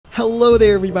Hello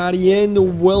there everybody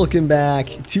and welcome back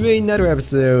to another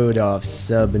episode of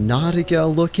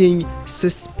Subnautica looking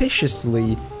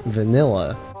suspiciously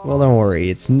vanilla. Well, don't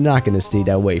worry, it's not gonna stay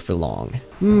that way for long.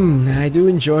 I do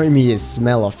enjoy me a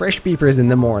smell of fresh peppers in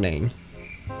the morning.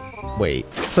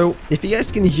 Wait, so if you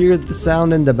guys can hear the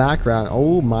sound in the background,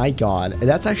 oh my god,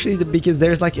 that's actually because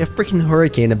there's like a freaking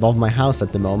hurricane above my house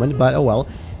at the moment, but oh well.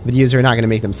 Videos are not going to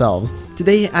make themselves.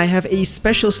 Today I have a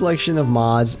special selection of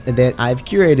mods that I've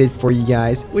curated for you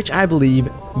guys, which I believe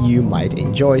you might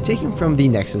enjoy, taken from the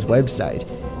Nexus website.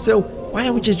 So why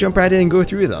don't we just jump right in and go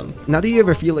through them? Now, do you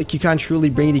ever feel like you can't truly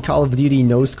bring the Call of Duty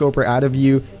no-scoper out of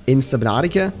you in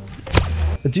Subnautica?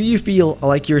 Do you feel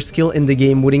like your skill in the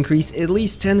game would increase at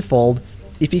least tenfold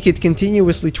if you could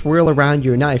continuously twirl around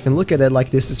your knife and look at it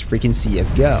like this is freaking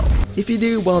CSGO? If you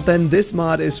do, well then this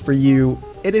mod is for you.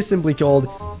 It is simply called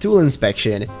Tool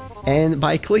Inspection, and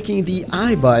by clicking the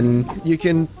I button you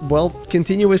can, well,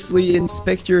 continuously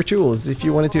inspect your tools. If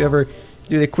you wanted to ever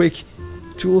do the quick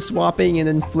tool swapping and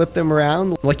then flip them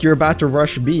around like you're about to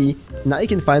rush B, now you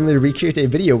can finally recreate a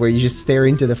video where you just stare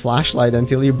into the flashlight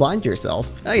until you blind yourself.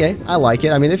 Okay, I like it.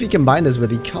 I mean, if you combine this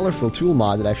with the colorful tool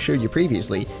mod that I've showed you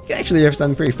previously, you can actually have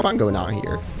something pretty fun going on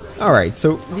here. Alright,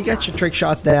 so you got your trick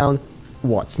shots down.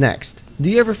 What's next?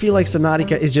 Do you ever feel like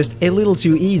Subnautica is just a little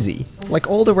too easy? Like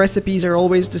all the recipes are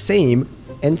always the same,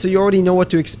 and so you already know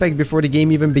what to expect before the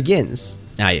game even begins?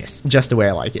 Ah yes, just the way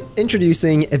I like it.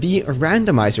 Introducing the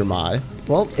Randomizer mod.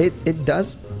 Well, it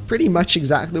does pretty much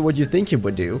exactly what you think it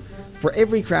would do. For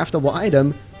every craftable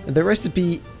item, the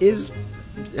recipe is...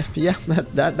 yeah,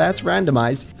 that's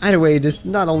randomized. Either way, this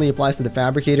not only applies to the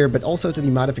fabricator, but also to the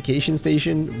modification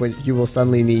station, where you will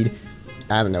suddenly need,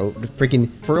 I don't know, freaking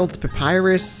furled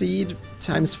papyrus seed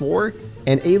times 4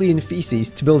 and alien feces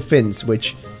to build fins,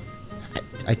 which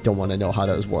I don't want to know how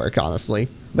those work, honestly.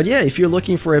 But yeah, if you're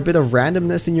looking for a bit of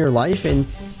randomness in your life and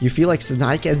you feel like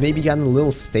Subnautica has maybe gotten a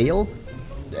little stale,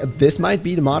 this might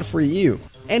be the mod for you.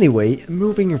 Anyway,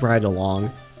 moving right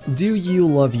along, do you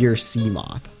love your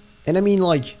Seamoth? And I mean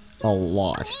like, a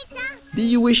lot. Do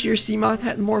you wish your Seamoth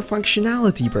had more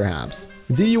functionality, perhaps?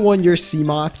 Do you want your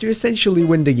Seamoth to essentially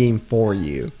win the game for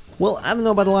you? Well, I don't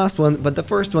know about the last one, but the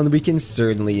first one we can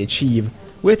certainly achieve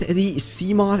with the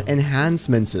Seamoth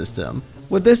Enhancement system.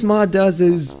 What this mod does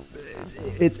is...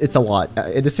 it's a lot.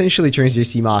 It essentially turns your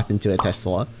Seamoth into a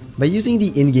Tesla. By using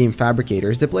the in-game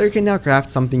fabricators, the player can now craft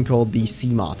something called the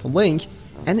Seamoth Link,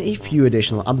 and a few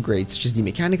additional upgrades such as the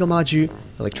mechanical module,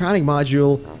 electronic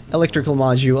module, electrical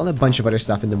module, and a bunch of other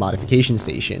stuff in the modification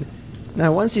station.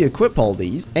 Now once you equip all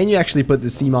these, and you actually put the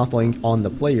Seamoth link on the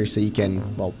player so you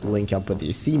can, well, link up with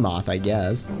your Seamoth, I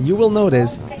guess, you will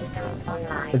notice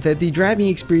that the driving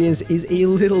experience is a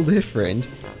little different.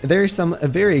 There is a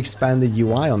very expanded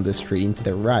UI on the screen to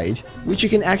the right, which you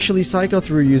can actually cycle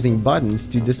through using buttons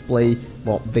to display,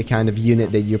 well, the kind of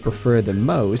unit that you prefer the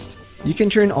most. You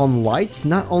can turn on lights,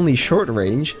 not only short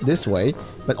range, this way,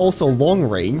 but also long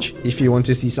range, if you want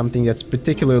to see something that's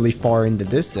particularly far in the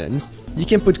distance. You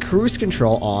can put cruise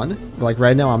control on, like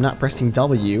right now I'm not pressing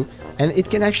W, and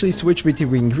it can actually switch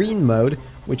between green mode,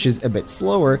 which is a bit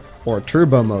slower, or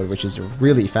turbo mode, which is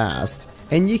really fast.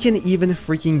 And you can even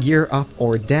freaking gear up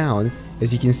or down,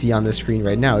 as you can see on the screen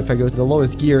right now. If I go to the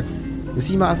lowest gear, the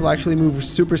Seamoth will actually move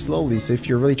super slowly, so if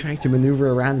you're really trying to maneuver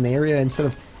around an area, instead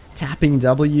of tapping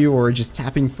W or just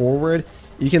tapping forward,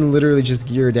 you can literally just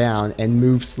gear down and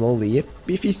move slowly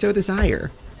if you so desire.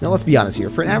 Now let's be honest here,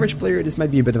 for an average player this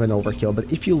might be a bit of an overkill,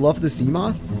 but if you love the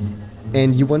Seamoth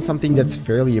and you want something that's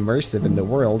fairly immersive in the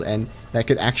world and that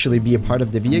could actually be a part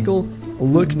of the vehicle,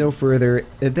 look no further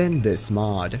than this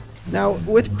mod. Now,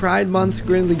 with Pride Month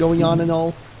currently going on and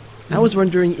all, I was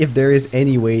wondering if there is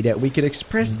any way that we could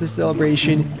express the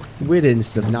celebration within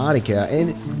Subnautica,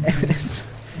 and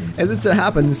as it so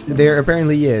happens, there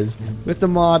apparently is. With the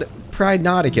mod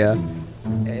Pridenautica,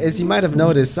 as you might have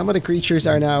noticed, some of the creatures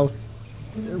are now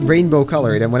rainbow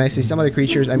colored, and when I say some of the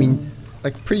creatures, I mean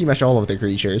like pretty much all of the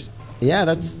creatures. Yeah,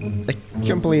 that's a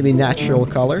completely natural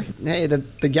color. Hey, the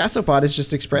gasopod is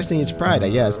just expressing its pride, I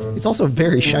guess. It's also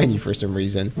very shiny for some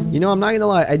reason. You know, I'm not gonna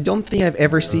lie, I don't think I've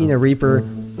ever seen a Reaper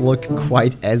look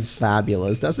quite as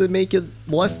fabulous. Does it make it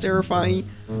less terrifying?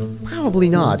 Probably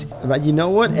not. But you know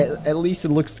what? At least it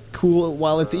looks cool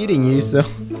while it's eating you, so...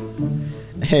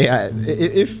 hey,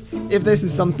 if this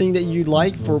is something that you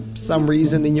like for some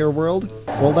reason in your world,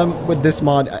 well then with this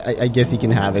mod, I guess you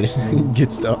can have it.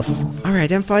 Good stuff.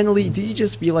 Alright, and finally, do you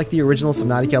just feel like the original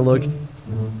Subnautica look?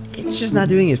 It's just not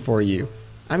doing it for you.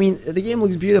 I mean, the game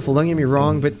looks beautiful, don't get me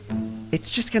wrong, but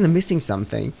it's just kind of missing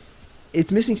something.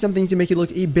 It's missing something to make it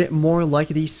look a bit more like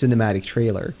the cinematic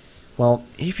trailer. Well,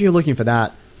 if you're looking for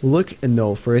that, look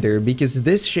no further, because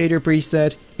this shader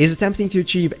preset is attempting to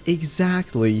achieve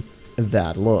exactly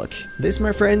that look. This,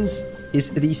 my friends, is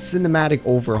the cinematic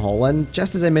overhaul, and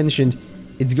just as I mentioned,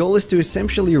 its goal is to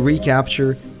essentially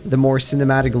recapture the more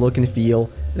cinematic look and feel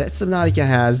that Subnautica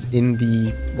has in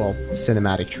the, well,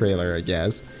 cinematic trailer, I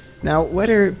guess. Now,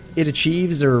 whether it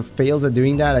achieves or fails at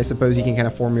doing that, I suppose you can kind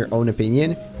of form your own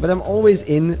opinion, but I'm always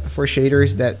in for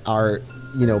shaders that are,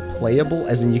 you know, playable,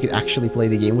 as in you could actually play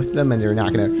the game with them and they're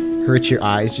not gonna hurt your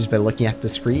eyes just by looking at the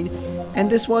screen.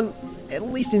 And this one, at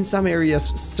least in some areas,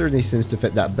 certainly seems to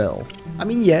fit that bill. I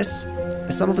mean, yes,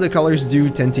 some of the colors do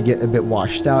tend to get a bit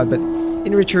washed out, but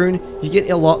in return, you get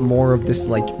a lot more of this,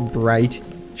 like, bright,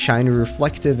 shiny,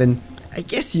 reflective, and I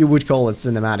guess you would call it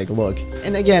cinematic look.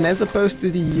 And again, as opposed to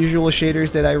the usual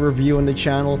shaders that I review on the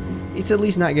channel, it's at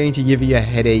least not going to give you a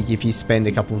headache if you spend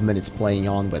a couple of minutes playing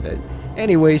on with it.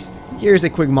 Anyways, here's a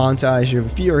quick montage of a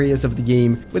few areas of the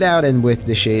game without and with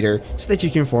the shader, so that you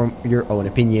can form your own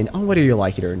opinion on whether you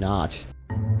like it or not.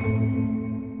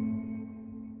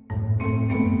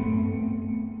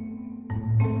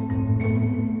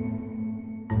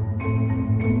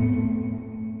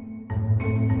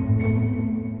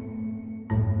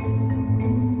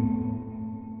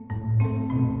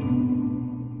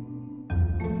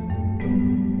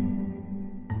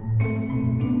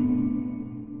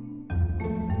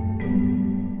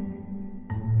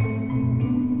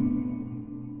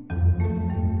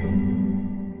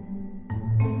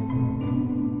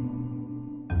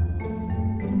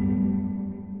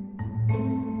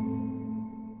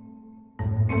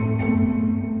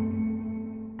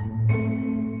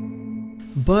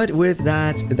 But with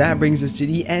that, that brings us to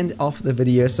the end of the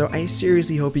video, so I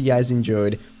seriously hope you guys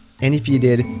enjoyed, and if you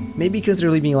did, maybe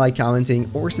consider leaving a like, commenting,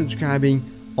 or subscribing.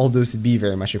 All those would be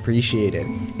very much appreciated.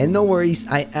 And no worries,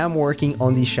 I am working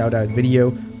on the shoutout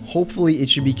video. Hopefully it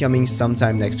should be coming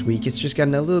sometime next week. It's just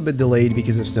gotten a little bit delayed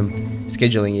because of some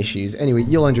scheduling issues. Anyway,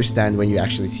 you'll understand when you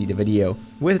actually see the video.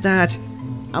 With that,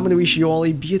 I'm gonna wish you all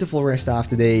a beautiful rest of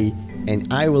the day,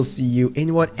 and I will see you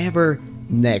in whatever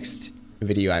next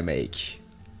video I make.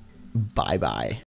 Bye bye.